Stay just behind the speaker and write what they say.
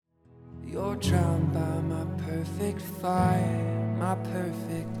You're drowned by my perfect fire, my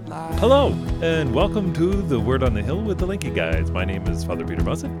perfect life. Hello, and welcome to The Word on the Hill with the Linky Guys. My name is Father Peter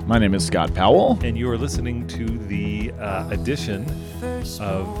Mussett. My name is Scott Powell. And you are listening to the edition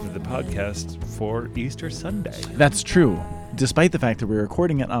of the podcast for Easter Sunday. That's true, despite the fact that we're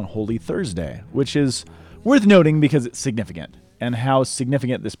recording it on Holy Thursday, which is worth noting because it's significant and how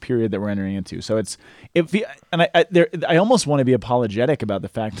significant this period that we're entering into. So I almost want to be apologetic about the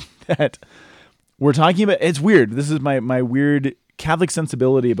fact that we're talking about. It's weird. This is my weird Catholic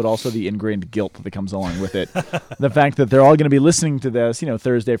sensibility, but also the ingrained guilt that comes along with it. The fact that they're all going to be listening to this,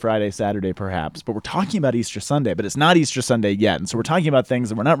 Thursday, Friday, Saturday, perhaps. But we're talking about Easter Sunday, but it's not Easter Sunday yet. And so we're talking about things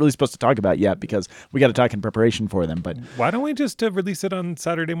that we're not really supposed to talk about yet because we got to talk in preparation for them. But why don't we just release it on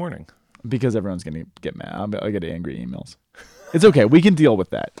Saturday morning? Because everyone's going to get mad. I'll get angry emails. It's okay. We can deal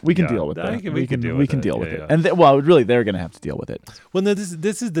with that. We can deal with that. We can deal with it. And really, they're going to have to deal with it. Well, no,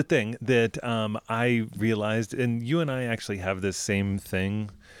 this is the thing that I realized, and you and I actually have this same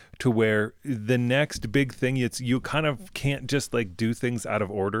thing, to where the next big thing, you kind of can't just do things out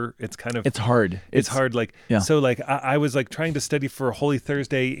of order. It's hard. It's hard. So I was trying to study for Holy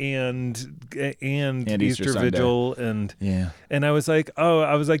Thursday and Easter Vigil and I was you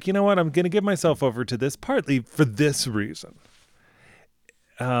know what? I'm going to give myself over to this partly for this reason.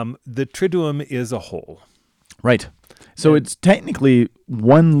 The Triduum is a whole. Right. So it's technically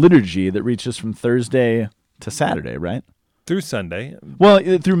one liturgy that reaches from Thursday to Saturday, right? Through Sunday. Well,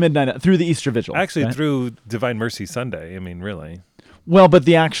 through midnight, through the Easter Vigil. Actually, right? Through Divine Mercy Sunday. I mean, really. Well, but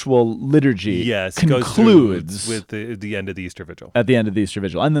the actual liturgy concludes with the end of the Easter Vigil. At the end of the Easter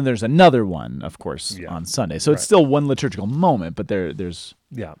Vigil. And then there's another one, of course, on Sunday. So it's still one liturgical moment, but there's...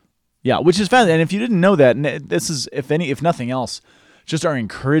 Yeah, which is fascinating. And if you didn't know that, and this is, if nothing else, just our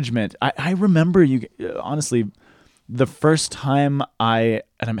encouragement. I remember honestly, the first time and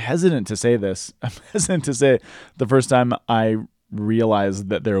I'm hesitant to say this, the first time I realized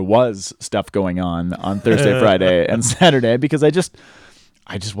that there was stuff going on Thursday, Friday, and Saturday, because I just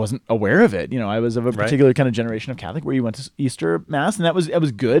wasn't aware of it. I was of a particular kind of generation of Catholic where you went to Easter Mass, and it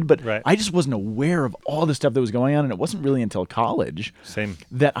was good, but I just wasn't aware of all the stuff that was going on, and it wasn't really until college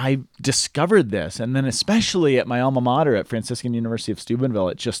that I discovered this. And then especially at my alma mater at Franciscan University of Steubenville,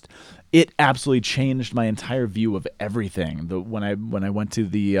 it absolutely changed my entire view of everything. When I went to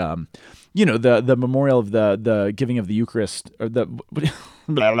the the memorial of the giving of the Eucharist, or the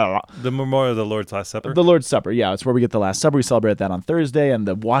the memorial of the Lord's Last Supper. The Lord's Supper, yeah, it's where we get the Last Supper. We celebrate that on Thursday, and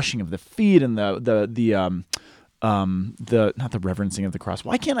the washing of the feet, and the not the reverencing of the cross.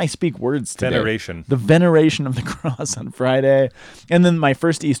 Why can't I speak words today? Veneration. The veneration of the cross on Friday, and then my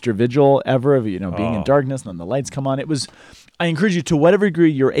first Easter Vigil ever of being in darkness, and then the lights come on. I encourage you, to whatever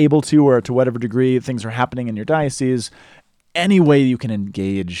degree you're able to, or to whatever degree things are happening in your diocese, any way you can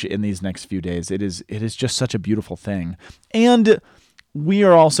engage in these next few days. It is just such a beautiful thing. And we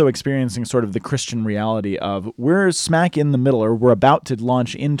are also experiencing sort of the Christian reality of we're smack in the middle, or we're about to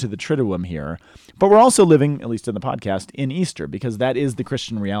launch into the Triduum here, but we're also living, at least in the podcast, in Easter, because that is the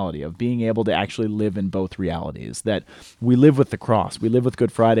Christian reality of being able to actually live in both realities, that we live with the cross, we live with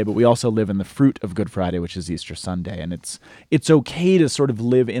Good Friday, but we also live in the fruit of Good Friday, which is Easter Sunday. And it's okay to sort of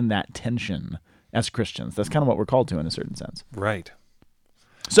live in that tension as Christians. That's kind of what we're called to in a certain sense. Right.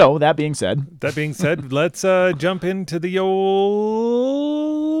 So that being said, let's jump into the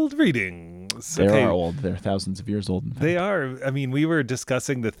old readings. They are old. They're thousands of years old. They are. I mean, we were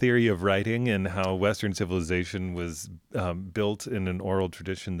discussing the theory of writing and how Western civilization was built in an oral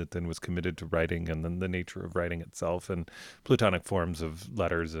tradition that then was committed to writing, and then the nature of writing itself, and Platonic forms of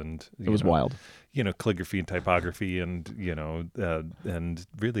letters, and it was wild. Calligraphy and typography, and and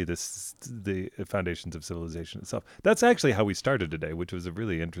really the foundations of civilization itself. That's actually how we started today, which was a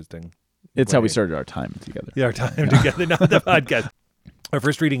really interesting. It's how we started our time together. Yeah, our time together, not the podcast. Our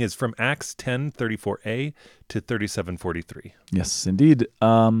first reading is from Acts 10:34a to 37:43. Yes, indeed.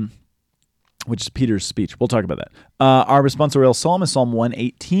 Which is Peter's speech. We'll talk about that. Our responsorial psalm is Psalm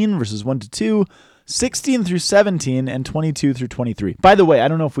 118, verses 1 to 2. 16 through 17 and 22 through 23. By the way, I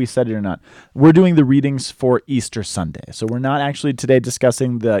don't know if we said it or not. We're doing the readings for Easter Sunday. So we're not actually today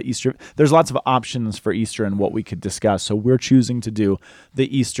discussing the Easter. There's lots of options for Easter and what we could discuss. So we're choosing to do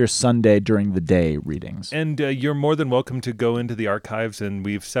the Easter Sunday during the day readings. And you're more than welcome to go into the archives. And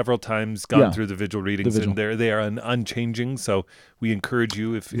we've several times gone through the vigil readings. And they are unchanging. So we encourage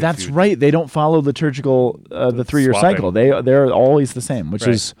you if That's right. They don't follow liturgical, the 3-year cycle. They're always the same, which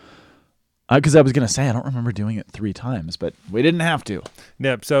is... Because I was going to say, I don't remember doing it 3 times, but we didn't have to.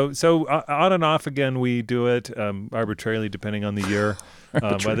 Yep. So on and off again, we do it arbitrarily depending on the year,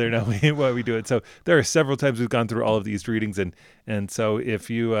 whether or not we do it. So there are several times we've gone through all of these readings, and so if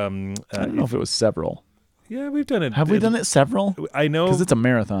you, I don't know if it was several. Yeah, we've done it. Have we done it several? I know, because it's a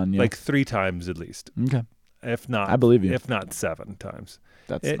marathon. Yeah. Like 3 times at least. Okay. If not, I believe you. If not 7 times.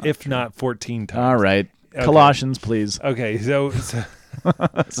 That's if not 14 times. All right. Okay. Colossians, please. Okay. So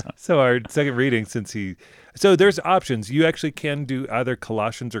our second reading, so there's options. You actually can do either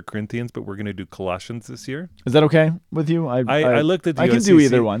Colossians or Corinthians, but we're going to do Colossians this year. Is that okay with you? I looked at the I can do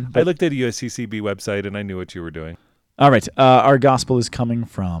either one. I looked at the USCCB website and I knew what you were doing. All right. Our gospel is coming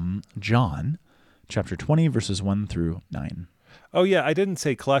from John, chapter 20, verses 1 through 9. Oh, yeah. I didn't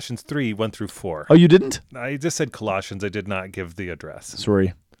say Colossians 3, 1 through 4. Oh, you didn't? I just said Colossians. I did not give the address.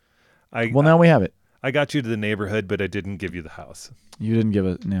 Sorry. Now we have it. I got you to the neighborhood, but I didn't give you the house. You didn't give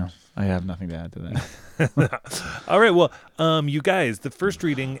it. No, I have nothing to add to that. All right. Well, you guys, the first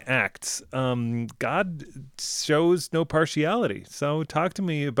reading, Acts. God shows no partiality. So talk to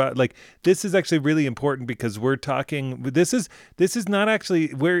me about, this is actually really important because we're talking. This is not actually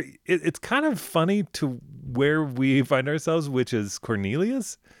where it's kind of funny to where we find ourselves, which is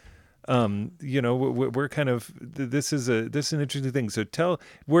Cornelius. We're kind of this is an interesting thing. So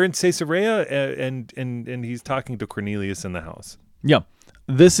we're in Caesarea and he's talking to Cornelius in the house. Yeah,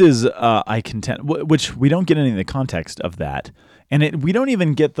 this is I contend, which we don't get any of the context of that, and we don't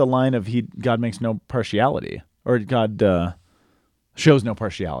even get the line of God makes no partiality or God shows no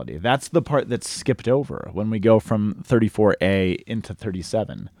partiality. That's the part that's skipped over when we go from 34a into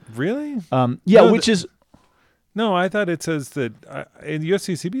 37. Really? Is. No, I thought it says that in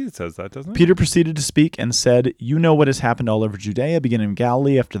USCCB it says that, doesn't it? Peter proceeded to speak and said, "You know what has happened all over Judea, beginning in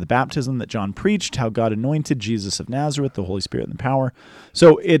Galilee after the baptism that John preached, how God anointed Jesus of Nazareth, the Holy Spirit and the power."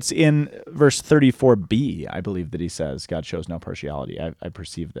 So it's in verse 34b, I believe, that he says, God shows no partiality. I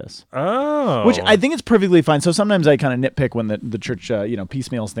perceive this. Oh. Which I think it's perfectly fine. So sometimes I kind of nitpick when the church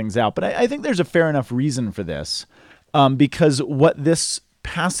piecemeals things out, but I think there's a fair enough reason for this because what this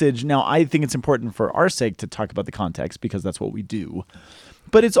passage, now I think it's important for our sake to talk about the context because that's what we do,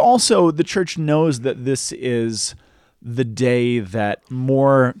 but it's also the church knows that this is the day that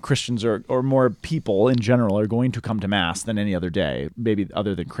more Christians or more people in general are going to come to Mass than any other day, maybe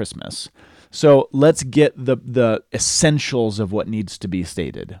other than Christmas. So let's get the essentials of what needs to be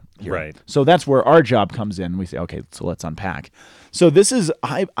stated here. Right. So that's where our job comes in. We say, okay, so let's unpack. So this is,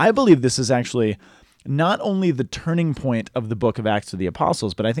 I believe this is actually not only the turning point of the book of Acts of the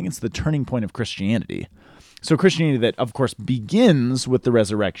Apostles, but I think it's the turning point of Christianity. So Christianity that, of course, begins with the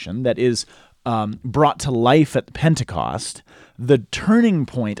resurrection, that is brought to life at Pentecost. The turning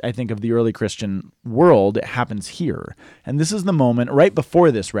point, I think, of the early Christian world happens here. And this is the moment, right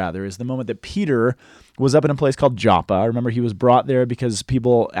before this, rather, is the moment that Peter was up in a place called Joppa. I remember he was brought there because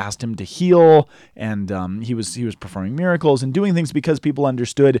people asked him to heal, and he was performing miracles and doing things because people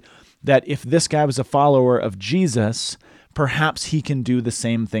understood that if this guy was a follower of Jesus, perhaps he can do the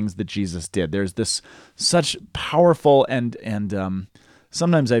same things that Jesus did. There's this such powerful and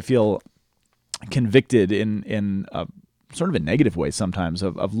sometimes I feel convicted in sort of a negative way sometimes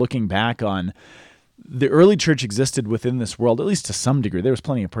of looking back on the early church existed within this world, at least to some degree. There was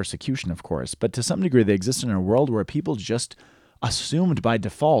plenty of persecution, of course, but to some degree they existed in a world where people just assumed by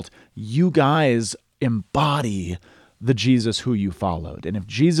default, you guys embody the Jesus who you followed. And if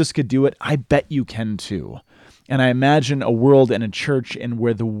Jesus could do it, I bet you can too. And I imagine a world and a church in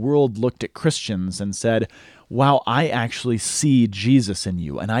where the world looked at Christians and said, wow, I actually see Jesus in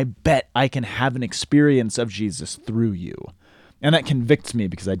you, and I bet I can have an experience of Jesus through you. And that convicts me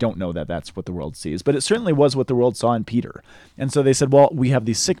because I don't know that that's what the world sees, but it certainly was what the world saw in Peter. And so they said, well, we have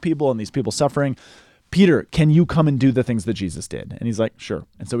these sick people and these people suffering. Peter, can you come and do the things that Jesus did? And he's like, sure.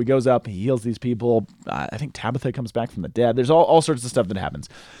 And so he goes up, he heals these people. I think Tabitha comes back from the dead. There's all sorts of stuff that happens.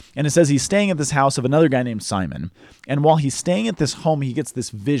 And it says he's staying at this house of another guy named Simon. And while he's staying at this home, he gets this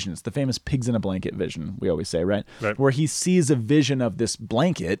vision. It's the famous pigs in a blanket vision, we always say, right? Where he sees a vision of this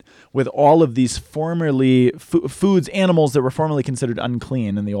blanket with all of these formerly foods, animals that were formerly considered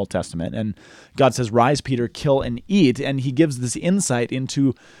unclean in the Old Testament. And God says, rise, Peter, kill and eat. And he gives this insight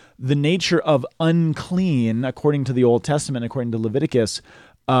into the nature of unclean, according to the Old Testament, according to Leviticus.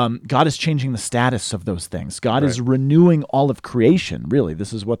 God is changing the status of those things. God is renewing all of creation, really.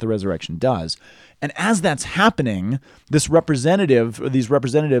 This is what the resurrection does. And as that's happening, these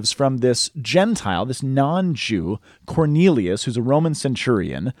representatives from this Gentile, this non-Jew, Cornelius, who's a Roman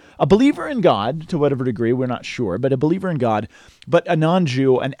centurion, a believer in God, to whatever degree, we're not sure, but a believer in God, but a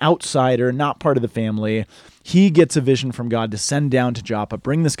non-Jew, an outsider, not part of the family, he gets a vision from God to send down to Joppa,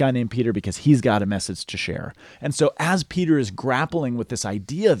 bring this guy named Peter because he's got a message to share. And so as Peter is grappling with this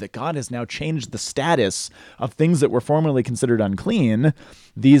idea that God has now changed the status of things that were formerly considered unclean,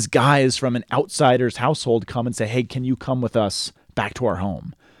 these guys from an outsider's household come and say, hey, can you come with us back to our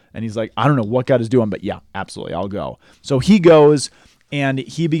home? And he's like, I don't know what God is doing, but yeah, absolutely, I'll go. So he goes and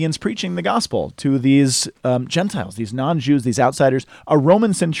he begins preaching the gospel to these Gentiles, these non-Jews, these outsiders, a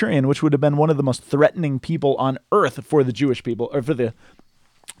Roman centurion, which would have been one of the most threatening people on earth for the Jewish people, or for the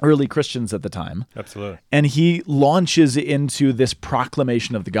early Christians at the time. Absolutely. And he launches into this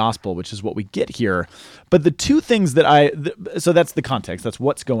proclamation of the gospel, which is what we get here. But the two things that so that's the context, that's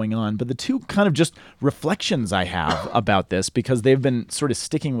what's going on. But the two kind of just reflections I have about this, because they've been sort of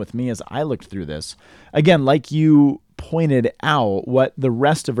sticking with me as I looked through this. Again, like you pointed out, what the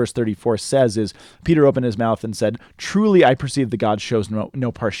rest of verse 34 says is, Peter opened his mouth and said, truly I perceive that God shows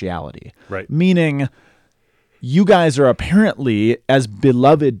no partiality. Right. Meaning, you guys are apparently as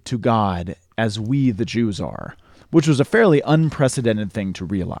beloved to God as we, the Jews, are, which was a fairly unprecedented thing to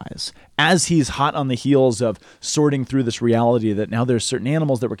realize. As he's hot on the heels of sorting through this reality that now there's certain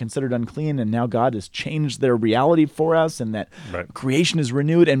animals that were considered unclean, and now God has changed their reality for us, and that creation is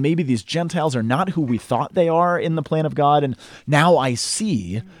renewed, and maybe these Gentiles are not who we thought they are in the plan of God, and now I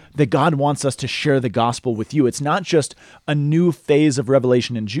see that God wants us to share the gospel with you. It's not just a new phase of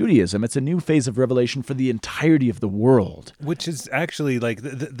revelation in Judaism. It's a new phase of revelation for the entirety of the world. Which is actually like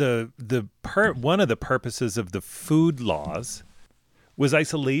one of the purposes of the food laws was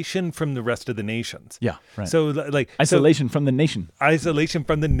isolation from the rest of the nations. Yeah, right. So like isolation from the nation. Isolation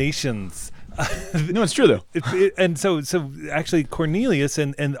from the nations. No, it's true though. And so actually Cornelius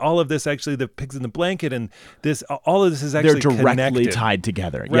and all of this, actually the pigs in the blanket and this, all of this is actually they're directly connected. tied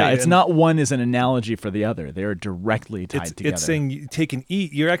together. Right. Yeah, it's not one is an analogy for the other. They're directly tied together. It's saying you take and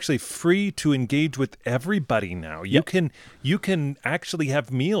eat. You're actually free to engage with everybody now. You can actually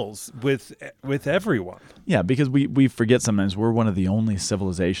have meals with everyone. Yeah, because we forget sometimes we're one of the only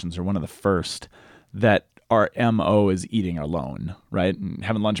civilizations, or one of the first, that our MO is eating alone, right? And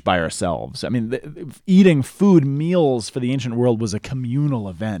having lunch by ourselves. I mean, eating food, meals for the ancient world was a communal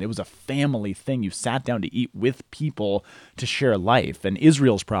event. It was a family thing. You sat down to eat with people to share life. And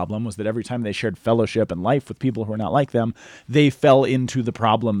Israel's problem was that every time they shared fellowship and life with people who were not like them, they fell into the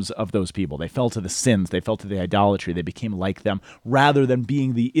problems of those people. They fell to the sins. They fell to the idolatry. They became like them rather than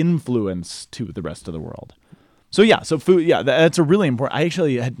being the influence to the rest of the world. So food, that's a really important. I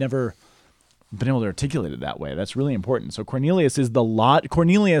actually had never been able to articulate it that way. That's really important. So Cornelius is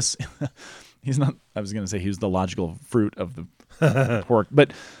Cornelius, he's not, I was going to say he was the logical fruit of the pork,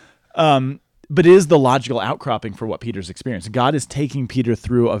 but it is the logical outcropping for what Peter's experienced. God is taking Peter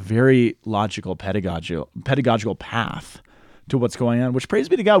through a very logical pedagogical path to what's going on, which, praise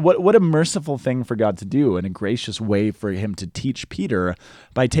be to God, what a merciful thing for God to do, and a gracious way for him to teach Peter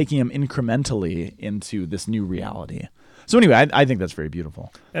by taking him incrementally into this new reality. So anyway, I think that's very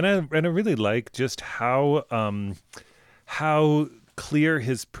beautiful. And I really like just how clear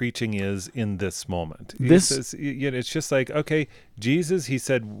his preaching is in this moment. It's just like, okay, Jesus, he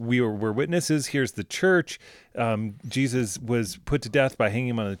said, we're witnesses. Here's the church. Jesus was put to death by hanging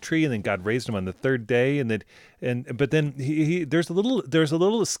him on a tree, and then God raised him on the third day. But then there's a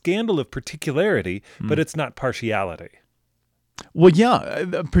little scandal of particularity, but it's not partiality. Well, yeah,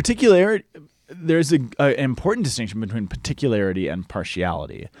 particularity. There's an important distinction between particularity and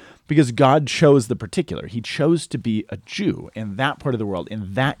partiality, because God chose the particular. He chose to be a Jew in that part of the world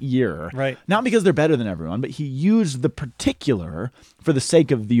in that year. Right. Not because they're better than everyone, but he used the particular for the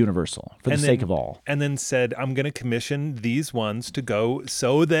sake of the universal, for the sake of all. And then said, I'm going to commission these ones to go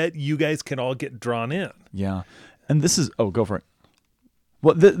so that you guys can all get drawn in. Yeah. And this is, go for it.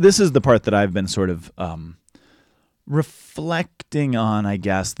 Well, this is the part that I've been sort of reflecting on, I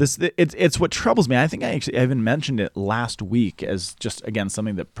guess. It's what troubles me. I think I even mentioned it last week as just, again,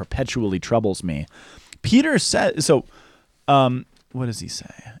 something that perpetually troubles me. Peter said, what does he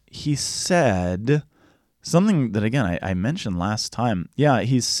say? He said something that, again, I mentioned last time. Yeah,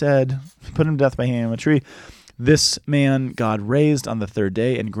 he said, put him to death by hanging on a tree. This man God raised on the third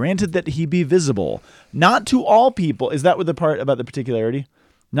day and granted that he be visible, not to all people. Is that what the part about the particularity?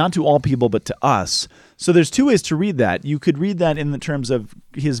 Not to all people, but to us. So there's two ways to read that. You could read that in the terms of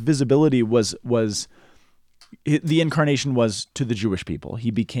his visibility was the incarnation was to the Jewish people. He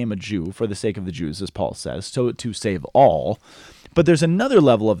became a Jew for the sake of the Jews, as Paul says, so to save all. But there's another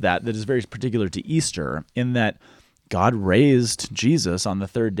level of that is very particular to Easter, in that God raised Jesus on the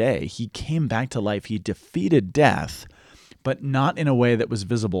third day. He came back to life. He defeated death, but not in a way that was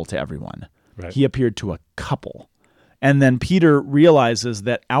visible to everyone. Right. He appeared to a couple. And then Peter realizes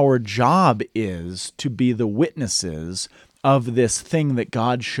that our job is to be the witnesses of this thing that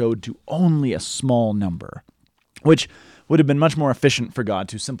God showed to only a small number, which would have been much more efficient for God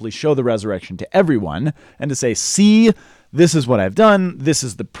to simply show the resurrection to everyone and to say, see, this is what I've done. This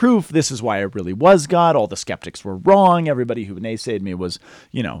is the proof. This is why I really was God. All the skeptics were wrong. Everybody who naysayed me was,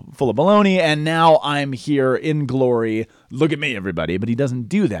 full of baloney. And now I'm here in glory. Look at me, everybody. But he doesn't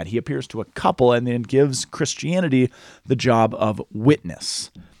do that. He appears to a couple and then gives Christianity the job of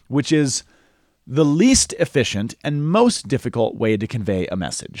witness, which is the least efficient and most difficult way to convey a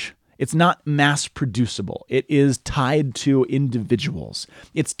message. It's not mass producible. It is tied to individuals.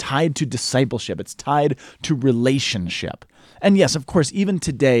 It's tied to discipleship. It's tied to relationship. And yes, of course, even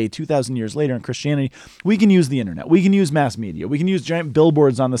today, 2,000 years later in Christianity, we can use the internet. We can use mass media. We can use giant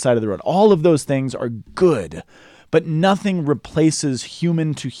billboards on the side of the road. All of those things are good. But nothing replaces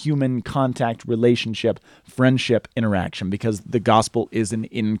human-to-human contact, relationship, friendship, interaction, because the gospel is an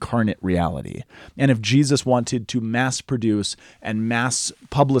incarnate reality. And if Jesus wanted to mass produce and mass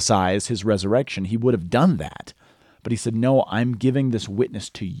publicize his resurrection, he would have done that. But he said, no, I'm giving this witness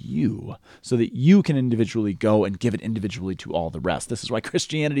to you so that you can individually go and give it individually to all the rest. This is why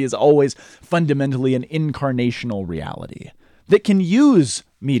Christianity is always fundamentally an incarnational reality that can use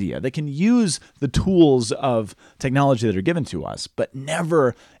media, that can use the tools of technology that are given to us, but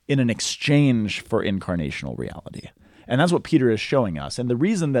never in an exchange for incarnational reality. And that's what Peter is showing us. And the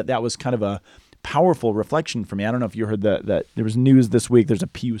reason that was kind of a powerful reflection for me, I don't know if you heard that there was news this week, there's a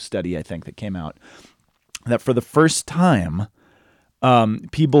Pew study, I think, that came out, that for the first time,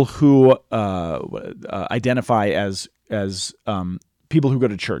 people who identify as people who go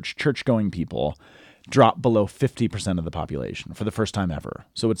to church-going people, drop below 50% of the population for the first time ever.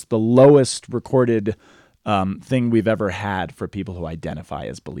 So it's the lowest recorded thing we've ever had for people who identify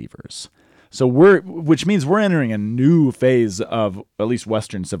as believers. So which means we're entering a new phase of at least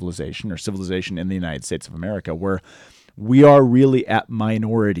Western civilization, or civilization in the United States of America, where we are really at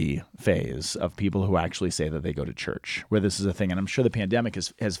minority phase of people who actually say that they go to church, where this is a thing. And I'm sure the pandemic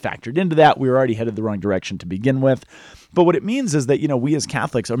has factored into that. We were already headed the wrong direction to begin with. But what it means is that, we as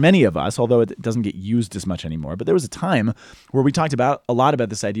Catholics, or many of us, although it doesn't get used as much anymore, but there was a time where we talked a lot about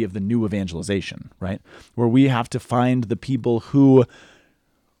this idea of the new evangelization, right? Where we have to find the people who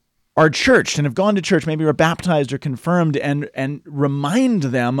are churched and have gone to church, maybe are baptized or confirmed, and remind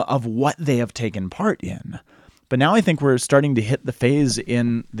them of what they have taken part in. But now I think we're starting to hit the phase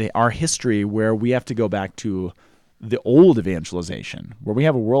in our history where we have to go back to the old evangelization, where we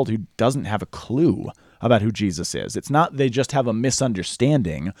have a world who doesn't have a clue about who Jesus is. It's not they just have a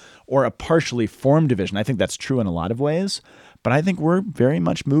misunderstanding or a partially formed vision. I think that's true in a lot of ways, but I think we're very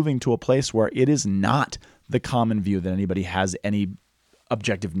much moving to a place where it is not the common view that anybody has any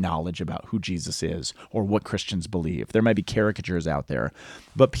objective knowledge about who Jesus is or what Christians believe. There might be caricatures out there,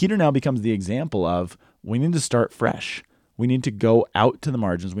 but Peter now becomes the example of, we need to start fresh. We need to go out to the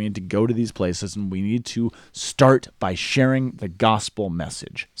margins. We need to go to these places, and we need to start by sharing the gospel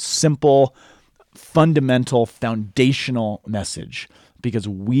message. Simple, fundamental, foundational message, because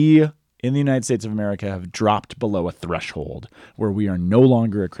we in the United States of America have dropped below a threshold where we are no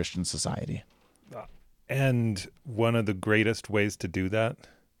longer a Christian society. And one of the greatest ways to do that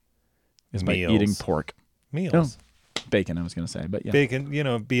is by eating pork. Meals. No, bacon, I was going to say, but yeah. Bacon,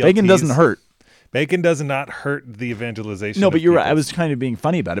 BLTs. Bacon doesn't hurt. Bacon does not hurt the evangelization. No, but you're right. I was kind of being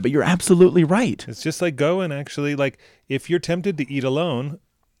funny about it, but you're absolutely right. It's just like go and actually, if you're tempted to eat alone,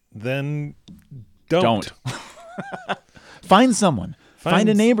 then don't. Find someone. Find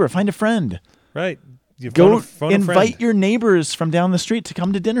a neighbor. Find a friend. Right. Go invite your neighbors from down the street to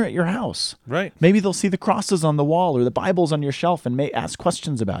come to dinner at your house. Right. Maybe they'll see the crosses on the wall or the Bibles on your shelf and may ask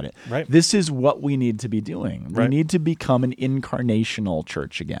questions about it. Right. This is what we need to be doing. We need to become an incarnational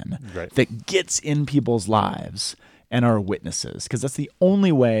church again that gets in people's lives and are witnesses, because that's the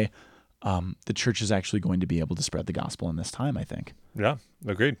only way the church is actually going to be able to spread the gospel in this time, I think. Yeah,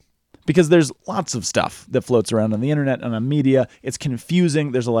 agreed. Because there's lots of stuff that floats around on the internet and on media. It's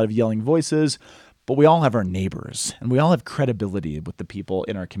confusing. There's a lot of yelling voices. But we all have our neighbors, and we all have credibility with the people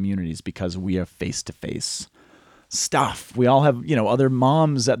in our communities because we have face-to-face stuff. We all have, other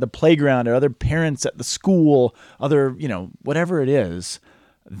moms at the playground or other parents at the school, other, whatever it is.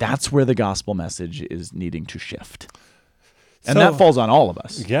 That's where the gospel message is needing to shift. And that falls on all of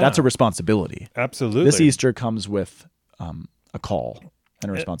us. Yeah. That's a responsibility. Absolutely. This Easter comes with a call and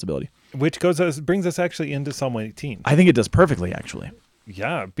a responsibility. Which brings us actually into Psalm 118. I think it does perfectly, actually.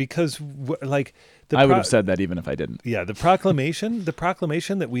 Yeah, because I would have said that even if I didn't. Yeah, the proclamation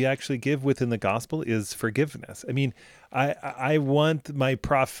that we actually give within the gospel is forgiveness. I mean, I want my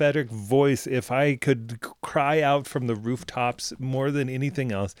prophetic voice, if I could cry out from the rooftops more than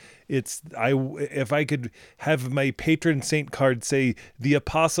anything else, if I could have my patron saint card say the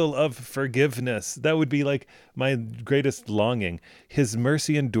apostle of forgiveness, that would be like my greatest longing. His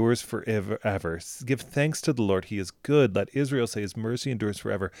mercy endures forever. Give thanks to the Lord. He is good. Let Israel say his mercy endures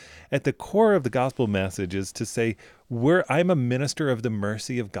forever. At the core of the gospel message is to say, I'm a minister of the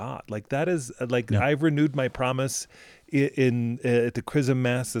mercy of God. Like that is I've renewed my promise at the Chrism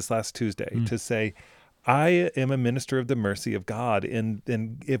Mass this last Tuesday to say, I am a minister of the mercy of God. And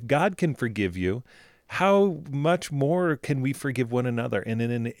if God can forgive you, how much more can we forgive one another? And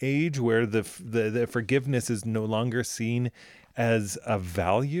in an age where the forgiveness is no longer seen as a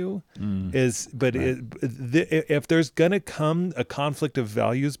value, if there's going to come a conflict of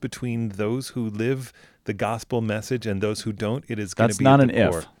values between those who live the gospel message and those who don't, it is going to be not at the an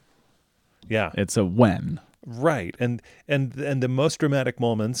core. If. Yeah, it's a when. Right, and the most dramatic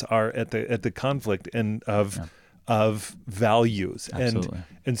moments are at the conflict and of values. Absolutely.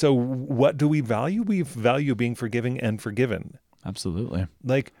 And so what do we value? We value being forgiving and forgiven. Absolutely.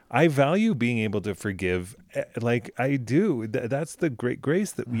 Like I value being able to forgive, like I do. That's the great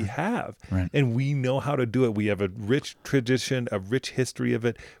grace that we have. Right. And we know how to do it. We have a rich tradition, a rich history of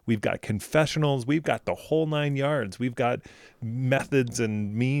it. We've got confessionals. We've got the whole 9 yards. We've got methods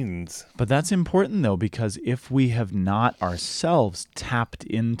and means. But that's important though, because if we have not ourselves tapped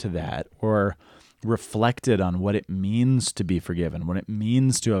into that or reflected on what it means to be forgiven, what it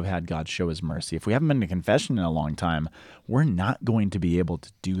means to have had God show his mercy. If we haven't been to confession in a long time, we're not going to be able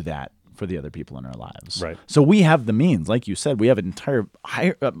to do that for the other people in our lives. Right. So we have the means, like you said, we have an entire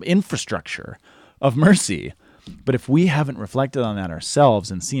infrastructure of mercy. But if we haven't reflected on that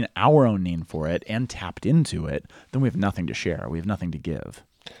ourselves and seen our own need for it and tapped into it, then we have nothing to share. We have nothing to give.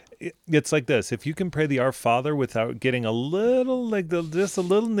 It's like this. If you can pray the Our Father without getting a little, just a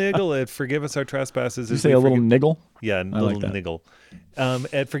little niggle at forgive us our trespasses. Did you say a little niggle? Yeah, a little niggle.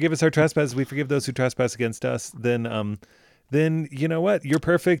 At forgive us our trespasses, we forgive those who trespass against us. Then you know what? You're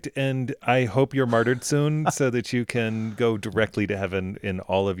perfect, and I hope you're martyred soon so that you can go directly to heaven in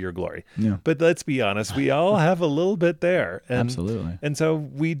all of your glory. Yeah. But let's be honest, we all have a little bit there. And, Absolutely. And so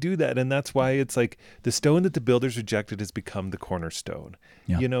we do that, and that's why it's like the stone that the builders rejected has become the cornerstone.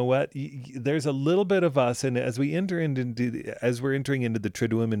 Yeah. You know what? There's a little bit of us, and as we're entering into the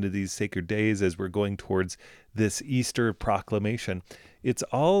Triduum, into these sacred days, as we're going towards this Easter proclamation, it's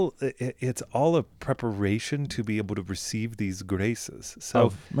all a preparation to be able to receive these graces. So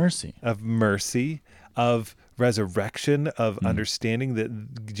of mercy, of resurrection, of understanding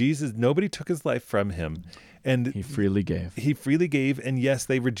that Jesus, nobody took his life from him. And he freely gave. And yes,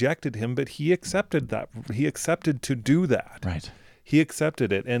 they rejected him, but he accepted that. He accepted to do that. Right. He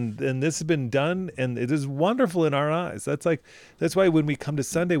accepted it, and this has been done, and it is wonderful in our eyes. That's why when we come to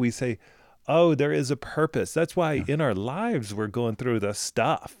Sunday, we say, oh, there is a purpose. That's why in our lives we're going through the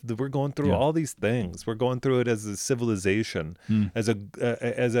stuff. We're going through all these things. We're going through it as a civilization, as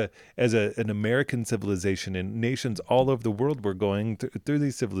an American civilization. In nations all over the world, we're going through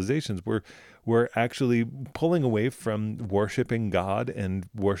these civilizations. We're actually pulling away from worshiping God and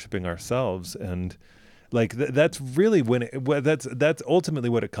worshiping ourselves, and like that's really that's ultimately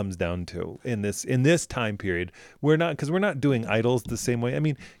what it comes down to in this time period. We're not doing idols the same way. I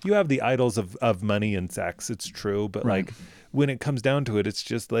mean, you have the idols of money and sex. It's true, but right. Like when it comes down to it, it's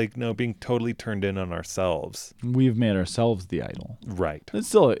just like being totally turned in on ourselves. We've made ourselves the idol. Right. It's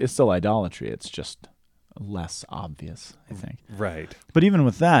still idolatry. It's just less obvious, I think. Right. But even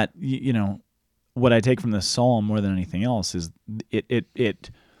with that, what I take from this psalm more than anything else is it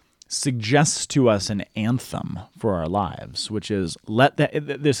suggests to us an anthem for our lives, which is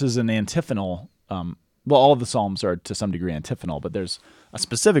this is an antiphonal. All of the psalms are to some degree antiphonal, but there's a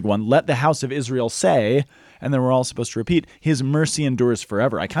specific one. Let the house of Israel say, and then we're all supposed to repeat, his mercy endures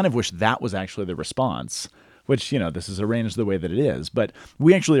forever. I kind of wish that was actually the response, which, this is arranged the way that it is. But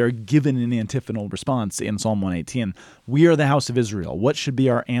we actually are given an antiphonal response in Psalm 118. We are the house of Israel. What should be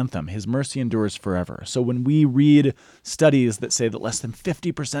our anthem? His mercy endures forever. So when we read studies that say that less than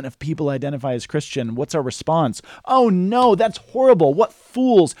 50% of people identify as Christian, what's our response? Oh, no, that's horrible. What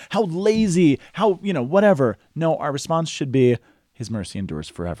fools. How lazy. How, whatever. No, our response should be, his mercy endures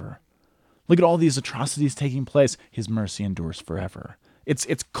forever. Look at all these atrocities taking place. His mercy endures forever.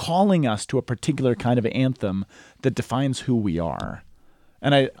 It's calling us to a particular kind of anthem that defines who we are.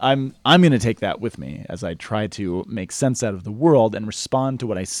 And I'm going to take that with me as I try to make sense out of the world and respond to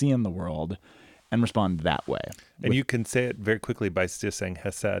what I see in the world and respond that way. And you can say it very quickly by just saying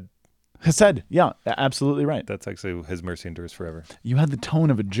Hesed. Said, yeah, absolutely right. That's actually his mercy endures forever. You had the tone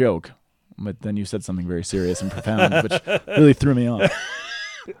of a joke, but then you said something very serious and profound, which really threw me off.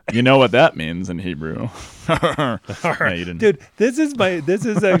 You know what that means in Hebrew. No, you didn't. Dude, that's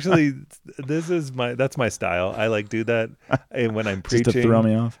my style. I like do that and when I'm preaching. Just to throw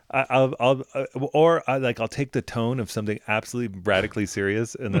me off. I'll take the tone of something absolutely radically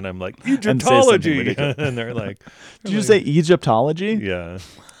serious and then I'm like, Egyptology. And they're like, did you say Egyptology? Yeah.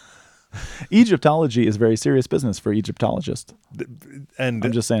 Egyptology is very serious business for Egyptologists. And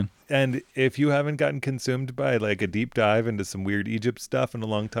I'm just saying. And if you haven't gotten consumed by like a deep dive into some weird Egypt stuff in a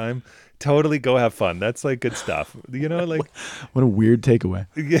long time, totally go have fun. That's like good stuff. You know, like what a weird takeaway.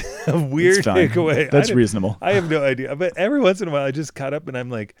 Yeah, a weird takeaway. That's reasonable. I have no idea. But every once in a while I just caught up and I'm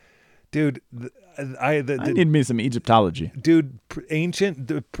like, dude, I need me some Egyptology. Dude,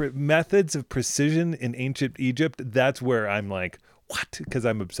 methods of precision in ancient Egypt, that's where I'm like, what? Because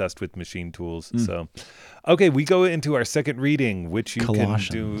I'm obsessed with machine tools. So, okay, we go into our second reading, which you can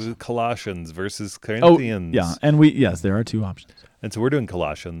do Colossians versus Corinthians. Oh, yeah, and there are two options. And so we're doing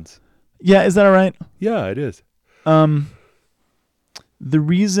Colossians. Yeah, is that all right? Yeah, it is. The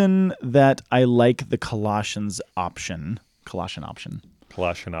reason that I like the Colossian option.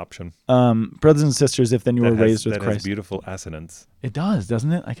 Brothers and sisters, if then you were raised with Christ. That has beautiful assonance. It does,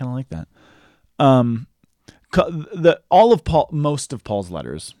 doesn't it? I kind of like that. Most of Paul's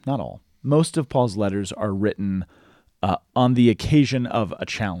letters, not all, most of Paul's letters are written on the occasion of a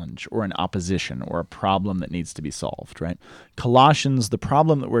challenge or an opposition or a problem that needs to be solved, right? Colossians, the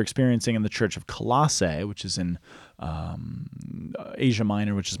problem that we're experiencing in the church of Colossae, which is in Asia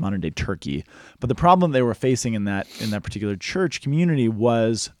Minor, which is modern-day Turkey, but the problem they were facing in that particular church community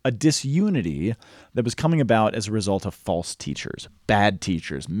was a disunity that was coming about as a result of false teachers, bad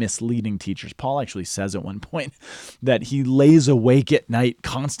teachers, misleading teachers. Paul actually says at one point that he lays awake at night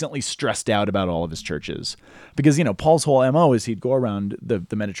constantly stressed out about all of his churches. Because, Paul's whole MO is he'd go around the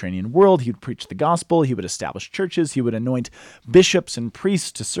Mediterranean world, he'd preach the gospel, he would establish churches, he would anoint bishops and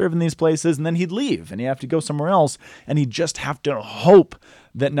priests to serve in these places, and then he'd leave, and he'd have to go somewhere else, and he'd just have to hope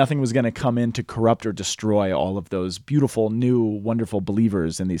that nothing was going to come in to corrupt or destroy all of those beautiful, new, wonderful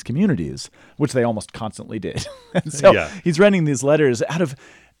believers in these communities, which they almost constantly did. And so he's writing these letters out of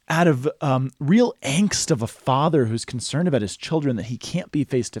real angst of a father who's concerned about his children that he can't be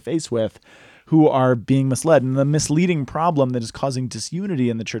face-to-face with, who are being misled. And the misleading problem that is causing disunity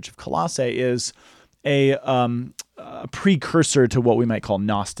in the Church of Colossae is a precursor to what we might call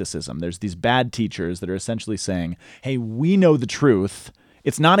Gnosticism. There's these bad teachers that are essentially saying, hey, we know the truth.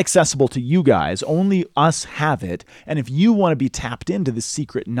 It's not accessible to you guys. Only us have it. And if you want to be tapped into this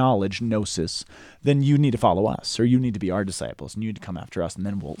secret knowledge, gnosis, then you need to follow us, or you need to be our disciples, and you need to come after us, and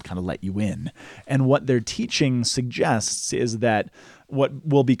then we'll kind of let you in. And what their teaching suggests is that what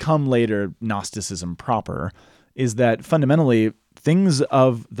will become later Gnosticism proper is that fundamentally things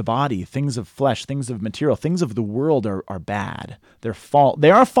of the body, things of flesh, things of material, things of the world are bad. They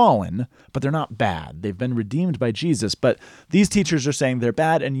are fallen, but they're not bad. They've been redeemed by Jesus. But these teachers are saying they're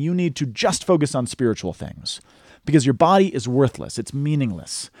bad, and you need to just focus on spiritual things. Because your body is worthless. It's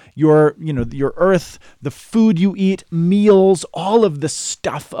meaningless. Your earth, the food you eat, meals, all of the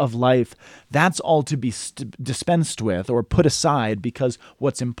stuff of life, that's all to be dispensed with or put aside, because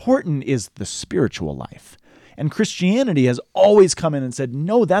what's important is the spiritual life. And Christianity has always come in and said,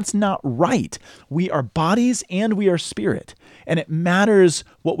 no, that's not right. We are bodies and we are spirit. And it matters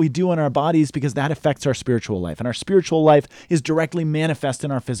what we do in our bodies because that affects our spiritual life. And our spiritual life is directly manifest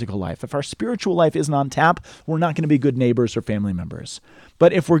in our physical life. If our spiritual life isn't on tap, we're not going to be good neighbors or family members.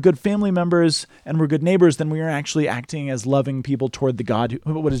 But if we're good family members and we're good neighbors, then we are actually acting as loving people toward the God.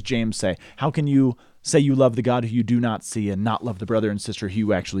 What does James say? How can you say you love the God who you do not see and not love the brother and sister who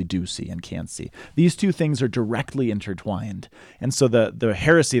you actually do see and can see? These two things are directly intertwined. And so the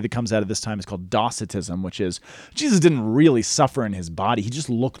heresy that comes out of this time is called Docetism, which is Jesus didn't really suffer in his body. He just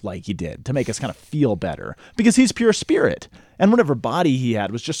looked like he did to make us kind of feel better because he's pure spirit. And whatever body he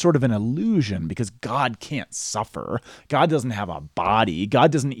had was just sort of an illusion because God can't suffer. God doesn't have a body.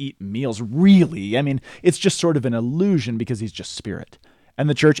 God doesn't eat meals, really. I mean, it's just sort of an illusion because he's just spirit. And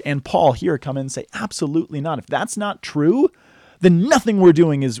the church and Paul here come in and say, absolutely not. If that's not true, then nothing we're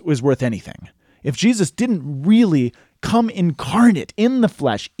doing is worth anything. If Jesus didn't really come incarnate in the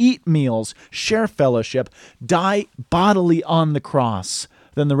flesh, eat meals, share fellowship, die bodily on the cross,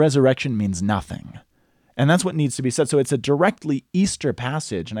 then the resurrection means nothing. And that's what needs to be said. So it's a directly Easter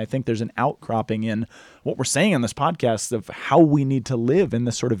passage, and I think there's an outcropping in what we're saying on this podcast of how we need to live in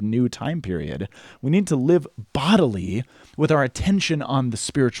this sort of new time period. We need to live bodily with our attention on the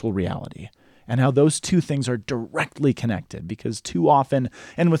spiritual reality. and how those two things are directly connected, because too often,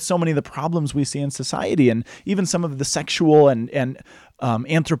 and with so many of the problems we see in society, and even some of the sexual and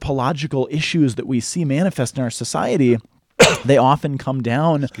anthropological issues that we see manifest in our society, they often come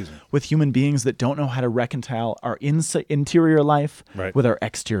down with human beings that don't know how to reconcile our interior life with our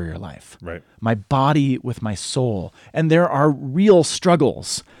exterior life. Right. My body with my soul. And there are real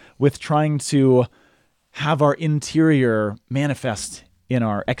struggles with trying to have our interior manifest in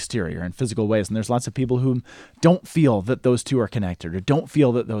our exterior in physical ways. And there's lots of people who don't feel that those two are connected, or don't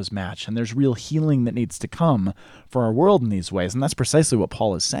feel that those match. And there's real healing that needs to come for our world in these ways. And that's precisely what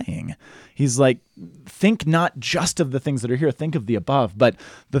Paul is saying. He's like, think not just of the things that are here, think of the above, but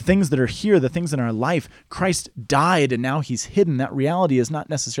the things that are here, the things in our life, Christ died and now he's hidden. That reality is not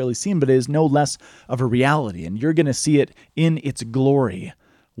necessarily seen, but it is no less of a reality. And you're going to see it in its glory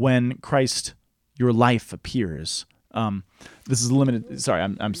when Christ, your life, appears. This is limited. Sorry,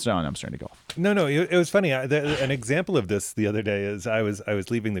 I'm starting to go off. No, it was funny. An example of this the other day is I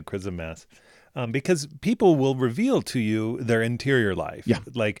was leaving the Chrism Mass, because people will reveal to you their interior life. Yeah.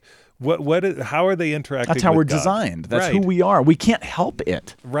 Like how are they interacting? That's how with we're God? designed. That's who we are. We can't help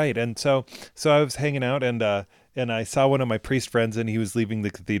it. Right. And so I was hanging out and I saw one of my priest friends, and he was leaving the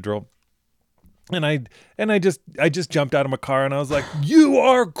cathedral. And I just jumped out of my car and I was like, "You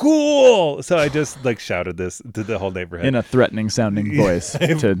are cool!" So I just like shouted this to the whole neighborhood in a threatening sounding voice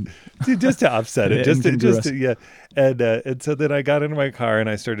just to upset it, yeah. And so then I got into my car and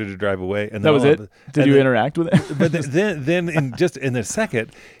I started to drive away. And that was it. Did you interact with it? But then in a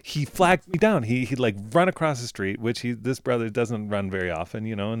second, he flagged me down. He like run across the street, which this brother doesn't run very often,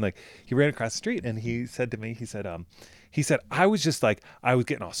 and like he ran across the street and he said to me, he said, I was just like, I was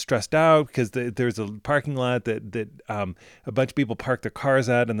getting all stressed out because there's a parking lot that a bunch of people park their cars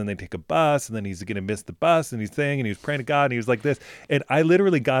at, and then they take a bus, and then he's going to miss the bus, and he's saying, and he was praying to God, and he was like this. And I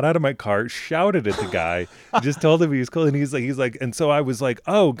literally got out of my car, shouted at the guy, just told him he was cool. And he's like, and so I was like,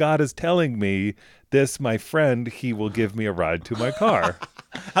 oh, God is telling me this, my friend, he will give me a ride to my car.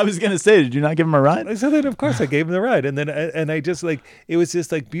 I was going to say, did you not give him a ride? So then, of course, I gave him the ride. And then, and I just like, it was just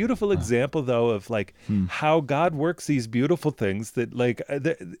like beautiful example, though, of like how God works these beautiful things that like,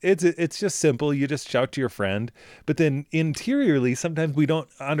 it's just simple. You just shout to your friend. But then interiorly, sometimes we don't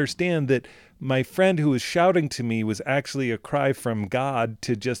understand that my friend who was shouting to me was actually a cry from God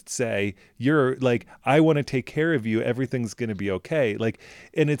to just say, you're like, I want to take care of you. Everything's going to be okay. Like,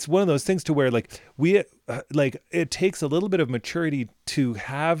 and it's one of those things to where like it takes a little bit of maturity to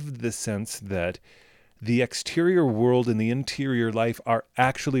have the sense that the exterior world and the interior life are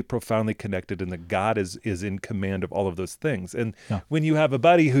actually profoundly connected, and that God is in command of all of those things. And when you have a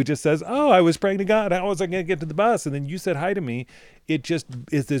buddy who just says, oh, I was praying to God, how was I going to get to the bus? And then you said hi to me. It just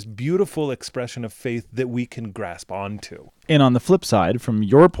is this beautiful expression of faith that we can grasp onto. And on the flip side, from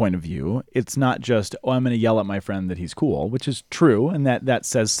your point of view, it's not just, oh, I'm going to yell at my friend that he's cool, which is true, and that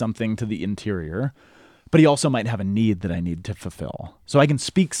says something to the interior. But he also might have a need that I need to fulfill. So I can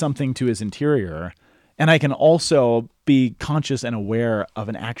speak something to his interior, and I can also be conscious and aware of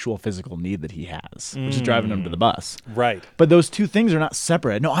an actual physical need that he has, which is driving him to the bus. Right. But those two things are not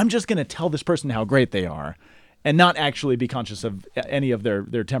separate. No, I'm just going to tell this person how great they are and not actually be conscious of any of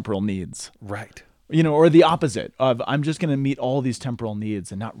their temporal needs. Right. Or the opposite of I'm just going to meet all these temporal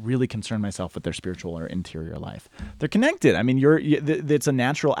needs and not really concern myself with their spiritual or interior life. They're connected. I mean, it's a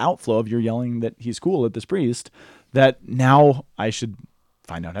natural outflow of your yelling that he's cool at this priest, that now I should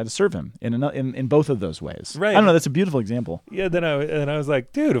find out how to serve him in both of those ways. Right. I don't know. That's a beautiful example. Yeah. Then I was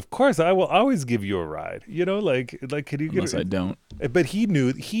like, dude, of course I will always give you a ride. Like, could you give? Unless I don't. But he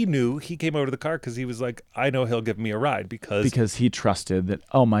knew. He came over to the car because he was like, I know he'll give me a ride because he trusted that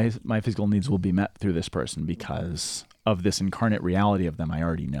my physical needs will be met through this person because of this incarnate reality of them I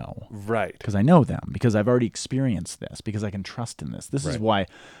already know. Right. Because I know them, because I've already experienced this, because I can trust in this. This is why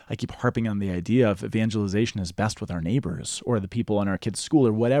I keep harping on the idea of evangelization is best with our neighbors or the people in our kids' school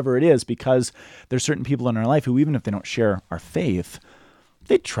or whatever it is, because there's certain people in our life who, even if they don't share our faith,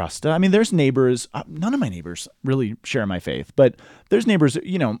 they trust. I mean, there's neighbors, none of my neighbors really share my faith, but there's neighbors,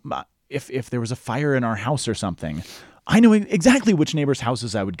 if there was a fire in our house or something, I know exactly which neighbors'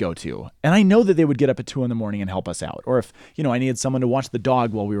 houses I would go to. And I know that they would get up at 2 a.m. and help us out. Or if, I needed someone to watch the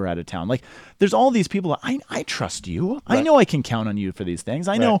dog while we were out of town. Like, there's all these people. I trust you. Right. I know I can count on you for these things.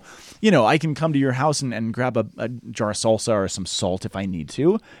 I know, I can come to your house and grab a jar of salsa or some salt if I need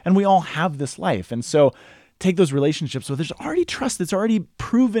to. And we all have this life. And so take those relationships where there's already trust. It's already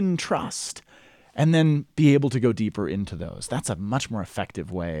proven trust. And then be able to go deeper into those. That's a much more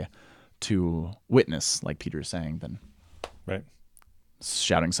effective way to witness, like Peter's saying, than... Right.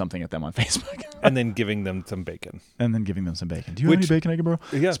 shouting something at them on Facebook. And then giving them some bacon. Do you have any bacon I can borrow?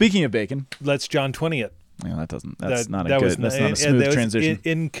 Yeah. Speaking of bacon. Let's John 20 it. Yeah, that's not a smooth transition.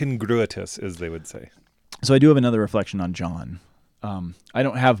 Incongruitous, as they would say. So I do have another reflection on John. I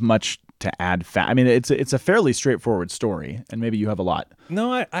don't have much to add. I mean, it's a fairly straightforward story, and maybe you have a lot.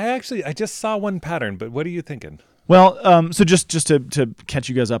 No, I just saw one pattern, but what are you thinking? Well, so just to catch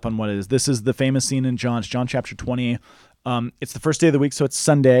you guys up on what it is, this is the famous scene in John chapter 20. It's the first day of the week, so it's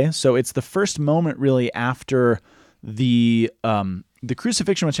Sunday. So it's the first moment really after the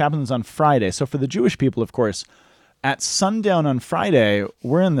crucifixion, which happens on Friday. So for the Jewish people, of course, at sundown on Friday,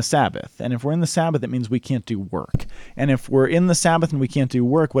 we're in the Sabbath. And if we're in the Sabbath, it means we can't do work. And if we're in the Sabbath and we can't do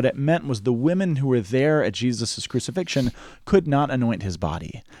work, what it meant was the women who were there at Jesus' crucifixion could not anoint his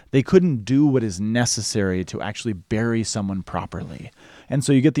body. They couldn't do what is necessary to actually bury someone properly. And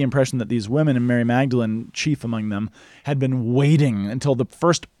so you get the impression that these women, and Mary Magdalene, chief among them, had been waiting until the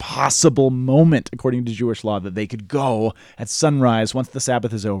first possible moment, according to Jewish law, that they could go at sunrise once the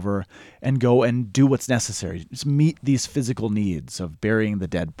Sabbath is over and go and do what's necessary. Just meet these physical needs of burying the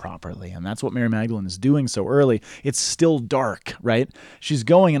dead properly. And that's what Mary Magdalene is doing so early. It's still dark, right? She's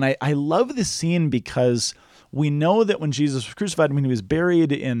going, and I love this scene because we know that when Jesus was crucified, when he was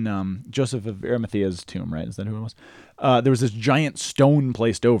buried in Joseph of Arimathea's tomb, right? Is that who it was? There was this giant stone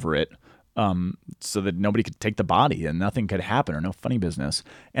placed over it so that nobody could take the body and nothing could happen or no funny business.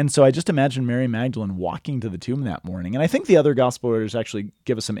 And so I just imagine Mary Magdalene walking to the tomb that morning. And I think the other gospel writers actually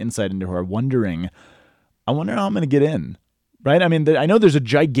give us some insight into her, wondering, I wonder how I'm going to get in, right? I mean, I know there's a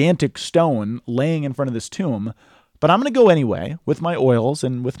gigantic stone laying in front of this tomb, but I'm going to go anyway with my oils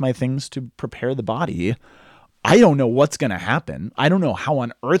and with my things to prepare the body. I don't know what's going to happen. I don't know how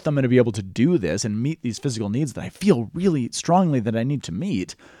on earth I'm going to be able to do this and meet these physical needs that I feel really strongly that I need to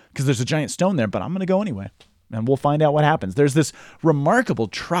meet because there's a giant stone there, but I'm going to go anyway. And we'll find out what happens. There's this remarkable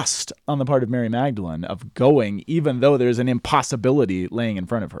trust on the part of Mary Magdalene of going, even though there's an impossibility laying in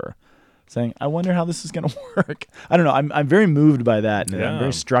front of her, saying, I wonder how this is going to work. I don't know. I'm very moved by that, and I'm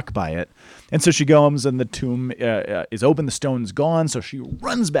very struck by it. And so she goes, and the tomb is open. The stone's gone. So she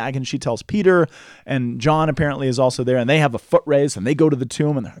runs back, and she tells Peter, and John apparently is also there, and they have a foot race, and they go to the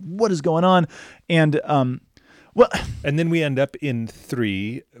tomb, and they're like, what is going on? And and then we end up in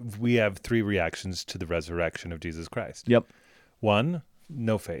 3. We have 3 reactions to the resurrection of Jesus Christ. Yep. 1,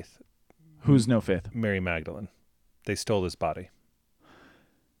 no faith. Who's no faith? Mary Magdalene. They stole his body.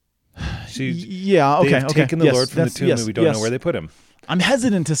 They have taken the Lord from the tomb, and we don't know where they put him. I'm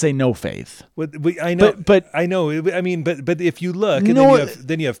hesitant to say no faith. I know, but I know. I mean, but if you look, and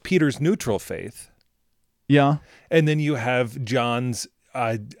then you have Peter's neutral faith. Yeah, and then you have John's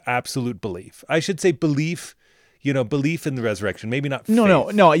absolute belief. I should say belief. Belief in the resurrection. Maybe not faith.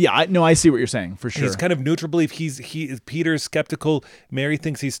 No. Yeah, I see what you're saying for sure. He's kind of neutral belief. Peter's skeptical. Mary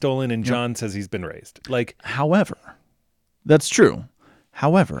thinks he's stolen, and John says he's been raised. However, that's true.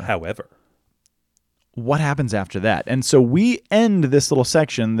 However, what happens after that? And so we end this little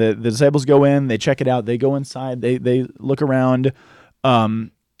section. The disciples go in, they check it out, they go inside, they look around.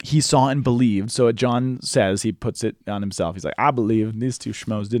 He saw and believed. So John says, he puts it on himself. He's like, I believe. These two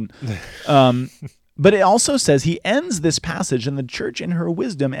schmoes didn't. But it also says he ends this passage, and the church in her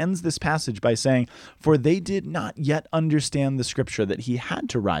wisdom ends this passage by saying, for they did not yet understand the scripture that he had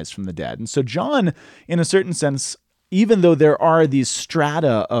to rise from the dead. And so John, in a certain sense, even though there are these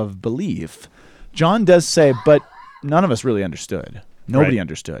strata of belief, John does say, but none of us really understood. Nobody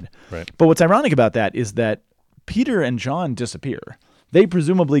understood. Right. But what's ironic about that is that Peter and John disappear. They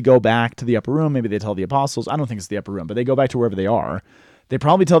presumably go back to the upper room. Maybe they tell the apostles. I don't think it's the upper room, but they go back to wherever they are. They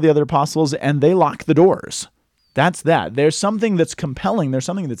probably tell the other apostles, and they lock the doors. That's that. There's something that's compelling. There's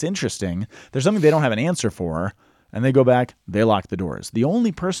something that's interesting. There's something they don't have an answer for, and they go back. They lock the doors. The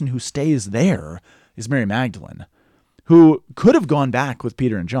only person who stays there is Mary Magdalene, who could have gone back with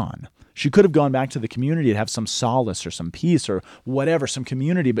Peter and John. She could have gone back to the community and have some solace or some peace or whatever, some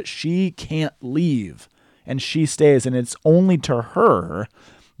community, but she can't leave, and she stays, and it's only to her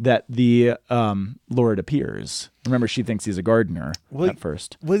that the Lord appears. Remember, she thinks he's a gardener at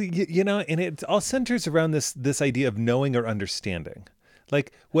first. Well, and it all centers around this idea of knowing or understanding.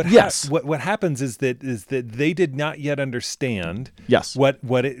 Like what happens is that they did not yet understand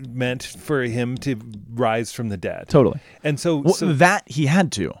what it meant for him to rise from the dead. Totally. And so that he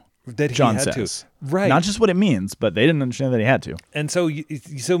had to. That John he had says. to. Right. Not just what it means, but they didn't understand that he had to. And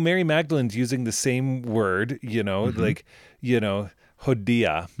so Mary Magdalene's using the same word,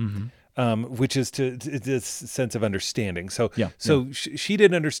 hodia, which is to this sense of understanding. So Yeah. she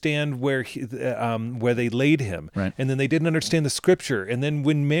didn't understand where they laid him, right. And then they didn't understand the scripture. And then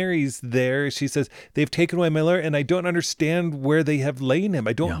when Mary's there, she says, "They've taken away my Lord, and I don't understand where they have laid him.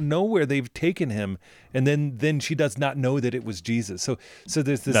 I don't know where they've taken him." And then she does not know that it was Jesus. So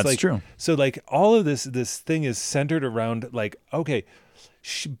there's this That's true. So like all of this thing is centered around like, okay,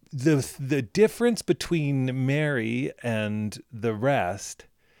 the difference between Mary and the rest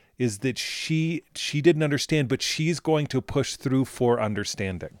is that she didn't understand, but she's going to push through for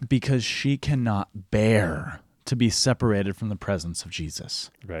understanding. Because she cannot bear to be separated from the presence of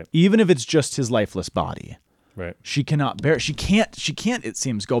Jesus. Right. Even if it's just his lifeless body. Right. She cannot bear. She can't, it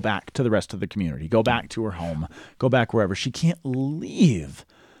seems, go back to the rest of the community, go back to her home, go back wherever. She can't leave,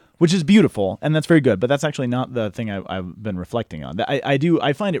 which is beautiful, and that's very good, but that's actually not the thing I've been reflecting on.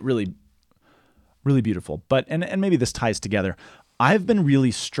 I find it really, really beautiful, but, and maybe this ties together. I've been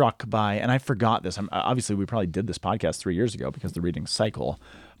really struck by, and I forgot this. Obviously, we probably did this podcast 3 years ago because of the reading cycle,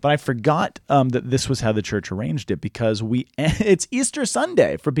 but I forgot that this was how the church arranged it because it's Easter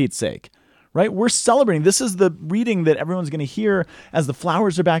Sunday, for Pete's sake, right? We're celebrating. This is the reading that everyone's going to hear as the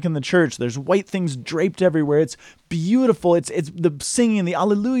flowers are back in the church. There's white things draped everywhere. It's beautiful. It's the singing, the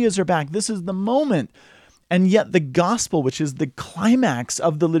alleluias are back. This is the moment. And yet the gospel, which is the climax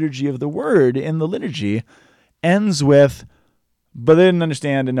of the liturgy of the word in the liturgy, ends with, but they didn't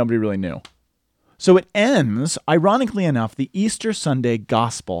understand and nobody really knew. So it ends, ironically enough, the Easter Sunday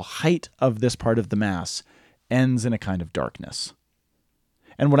gospel, height of this part of the Mass, ends in a kind of darkness.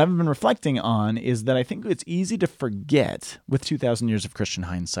 And what I've been reflecting on is that I think it's easy to forget, with 2,000 years of Christian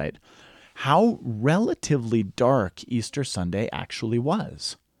hindsight, how relatively dark Easter Sunday actually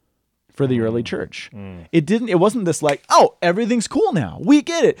was for the early church. It wasn't this like, oh, everything's cool now. We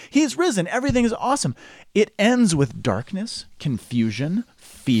get it. He's risen. Everything is awesome. It ends with darkness, confusion,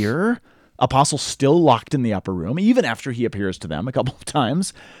 fear. Apostles still locked in the upper room, even after he appears to them a couple of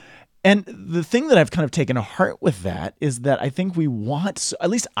times. And the thing that I've kind of taken to heart with that is that I think we want,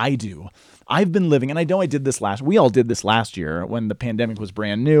 at least I do. I've been living, and I know we all did this last year when the pandemic was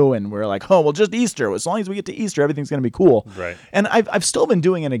brand new and we're like, oh, well, just Easter. As long as we get to Easter, everything's going to be cool. Right. And I've still been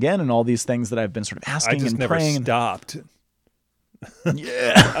doing it again and all these things that I've been sort of asking and praying. I just never stopped.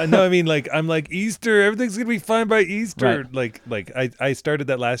 Yeah. I know. I mean, like, I'm like, Easter, everything's going to be fine by Easter. Right. Like I started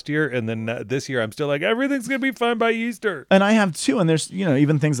that last year, and then this year I'm still like, everything's going to be fine by Easter. And I have too. And there's,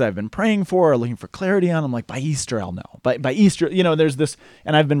 even things that I've been praying for or looking for clarity on. I'm like, by Easter, I'll know. By Easter, there's this,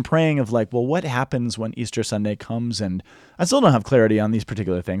 and I've been praying of like, well, what happens when Easter Sunday comes and I still don't have clarity on these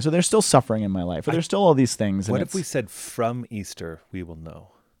particular things. So there's still suffering in my life, or there's still all these things. What if we said from Easter, we will know?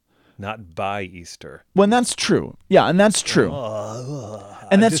 Not by Easter. When that's true. Yeah, and that's true.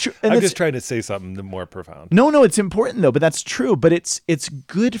 And that's true. And I'm just trying to say something more profound. No, it's important though, but that's true. But it's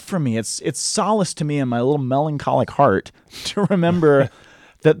good for me. It's solace to me in my little melancholic heart to remember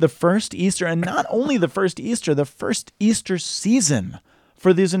that the first Easter, and not only the first Easter season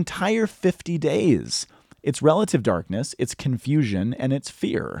for these entire 50 days, it's relative darkness, it's confusion, and it's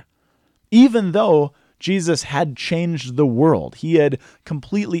fear. Even though Jesus had changed the world. He had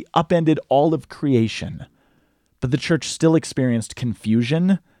completely upended all of creation. But the church still experienced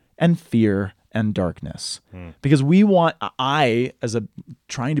confusion and fear and darkness. Because I, as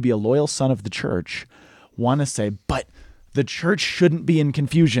trying to be a loyal son of the church, want to say, but the church shouldn't be in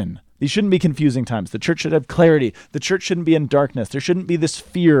confusion. These shouldn't be confusing times. The church should have clarity. The church shouldn't be in darkness. There shouldn't be this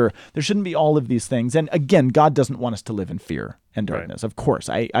fear. There shouldn't be all of these things. And again, God doesn't want us to live in fear and darkness. Right. Of course,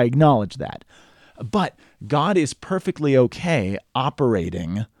 I acknowledge that. But God is perfectly okay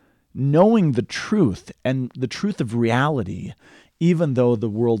operating, knowing the truth and the truth of reality, even though the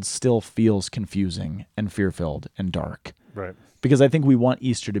world still feels confusing and fear-filled and dark. Right. Because I think we want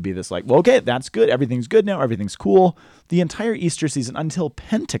Easter to be this like, well, okay, that's good. Everything's good now. Everything's cool. The entire Easter season until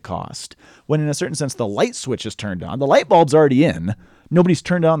Pentecost, when in a certain sense the light switch is turned on. The light bulb's already in. Nobody's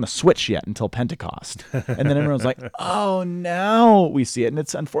turned on the switch yet until Pentecost. And then everyone's like, oh, now we see it. And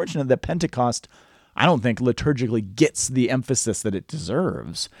it's unfortunate that Pentecost, I don't think liturgically gets the emphasis that it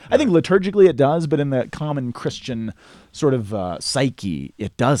deserves. Right. I think liturgically it does, but in the common Christian sort of psyche,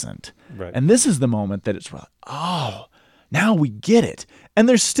 it doesn't. Right. And this is the moment that it's, oh, now we get it. And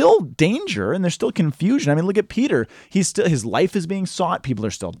there's still danger and there's still confusion. I mean, look at Peter. His life is being sought. People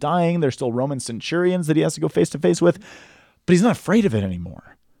are still dying. There's still Roman centurions that he has to go face to face with. But he's not afraid of it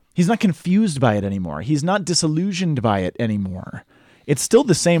anymore. He's not confused by it anymore. He's not disillusioned by it anymore. It's still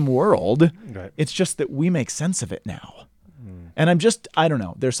the same world. Right. It's just that we make sense of it now. And I don't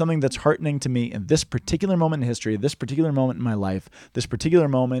know. There's something that's heartening to me in this particular moment in history, this particular moment in my life, this particular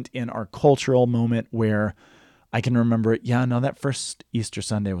moment in our cultural moment where I can remember, that first Easter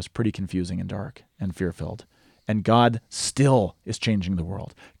Sunday was pretty confusing and dark and fear-filled. And God still is changing the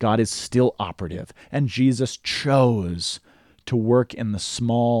world. God is still operative. And Jesus chose to work in the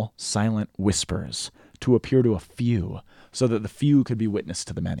small, silent whispers, to appear to a few, so that the few could be witness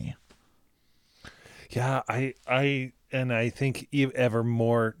to the many. Yeah, I think ever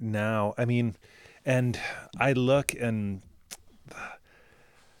more now. I mean, and I look, and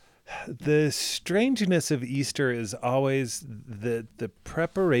the strangeness of Easter is always the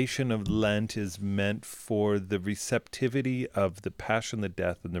preparation of Lent is meant for the receptivity of the passion, the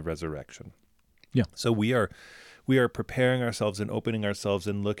death, and the resurrection. Yeah. So we are preparing ourselves and opening ourselves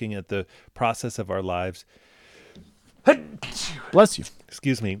and looking at the process of our lives. Bless you.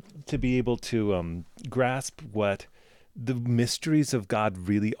 Excuse me. To be able to grasp what the mysteries of God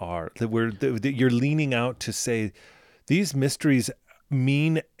really are. That you're leaning out to say, these mysteries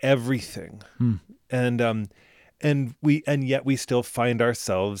mean everything. And yet we still find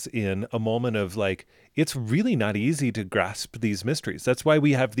ourselves in a moment of like, it's really not easy to grasp these mysteries. That's why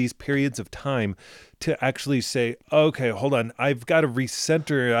we have these periods of time to actually say, okay, hold on, I've got to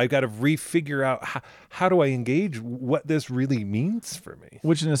recenter, I've got to refigure out how do I engage what this really means for me.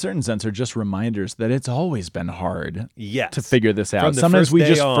 Which in a certain sense are just reminders that it's always been hard to figure this out. From the Sometimes first we day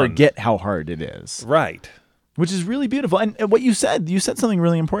just on. forget how hard it is. Right. Which is really beautiful. And what you said something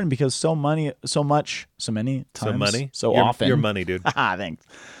really important, because so many times, so often. Your money, dude. Thanks.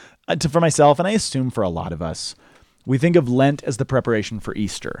 For myself, and I assume for a lot of us, we think of Lent as the preparation for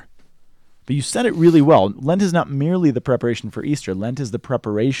Easter. But you said it really well. Lent is not merely the preparation for Easter. Lent is the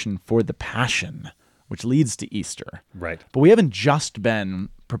preparation for the Passion, which leads to Easter. Right. But we haven't just been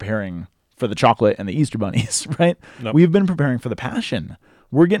preparing for the chocolate and the Easter bunnies, right? Nope. We've been preparing for the Passion.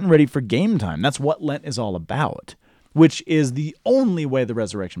 We're getting ready for game time. That's what Lent is all about, which is the only way the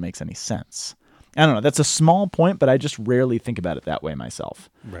resurrection makes any sense. I don't know. That's a small point, but I just rarely think about it that way myself.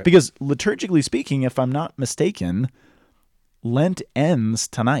 Right. Because liturgically speaking, if I'm not mistaken, Lent ends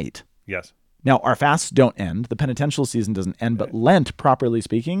tonight. Yes. Now, our fasts don't end. The penitential season doesn't end, but Lent, properly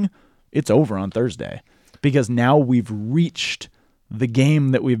speaking, it's over on Thursday. Because now we've reached the game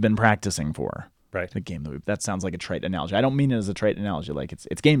that we've been practicing for. Right. The game that sounds like a trite analogy. I don't mean it as a trite analogy, like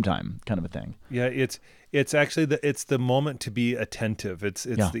it's game time kind of a thing. Yeah, it's actually the moment to be attentive. It's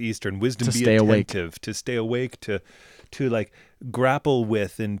the Eastern wisdom to be stay attentive, awake. to stay awake, to like grapple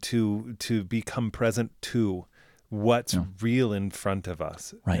with and to become present to what's real in front of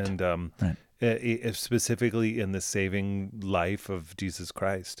us. Right. And specifically in the saving life of Jesus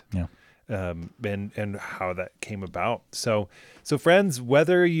Christ. Yeah. And how that came about. So friends,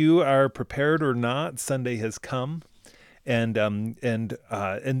 whether you are prepared or not, Sunday has come, and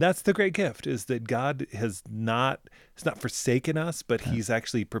that's the great gift, is that God has not forsaken us, but He's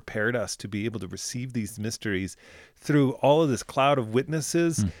actually prepared us to be able to receive these mysteries through all of this cloud of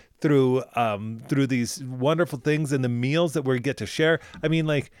witnesses. Through these wonderful things and the meals that we get to share. I mean,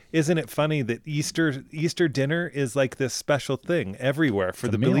 like, isn't it funny that Easter dinner is like this special thing everywhere for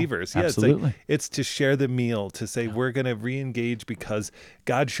the believers? Yeah, absolutely. It's to share the meal, to say we're going to re-engage because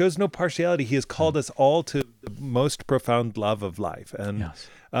God shows no partiality. He has called us all to the most profound love of life and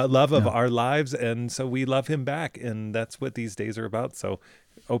love of our lives, and so we love Him back, and that's what these days are about. So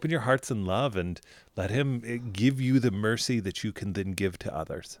open your hearts in love and let Him give you the mercy that you can then give to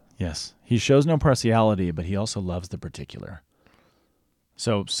others. Yes. He shows no partiality, but He also loves the particular.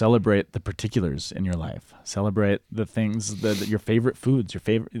 So celebrate the particulars in your life. Celebrate the things that your favorite foods,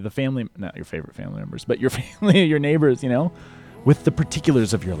 not your favorite family members, but your family, your neighbors, with the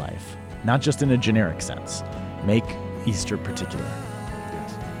particulars of your life, not just in a generic sense. Make Easter particular.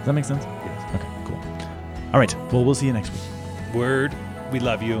 Yes. Does that make sense? Yes. Okay, cool. All right. Well, we'll see you next week. Word. We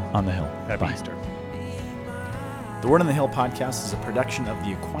love you. On the Hill. Happy Bye. Easter. The Word on the Hill podcast is a production of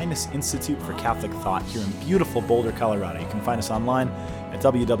the Aquinas Institute for Catholic Thought here in beautiful Boulder, Colorado. You can find us online at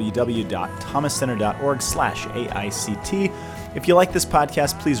www.thomascenter.org/AICT. If you like this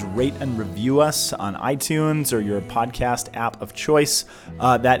podcast, please rate and review us on iTunes or your podcast app of choice.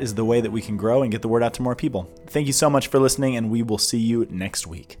 That is the way that we can grow and get the word out to more people. Thank you so much for listening, and we will see you next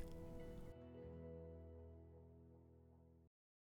week.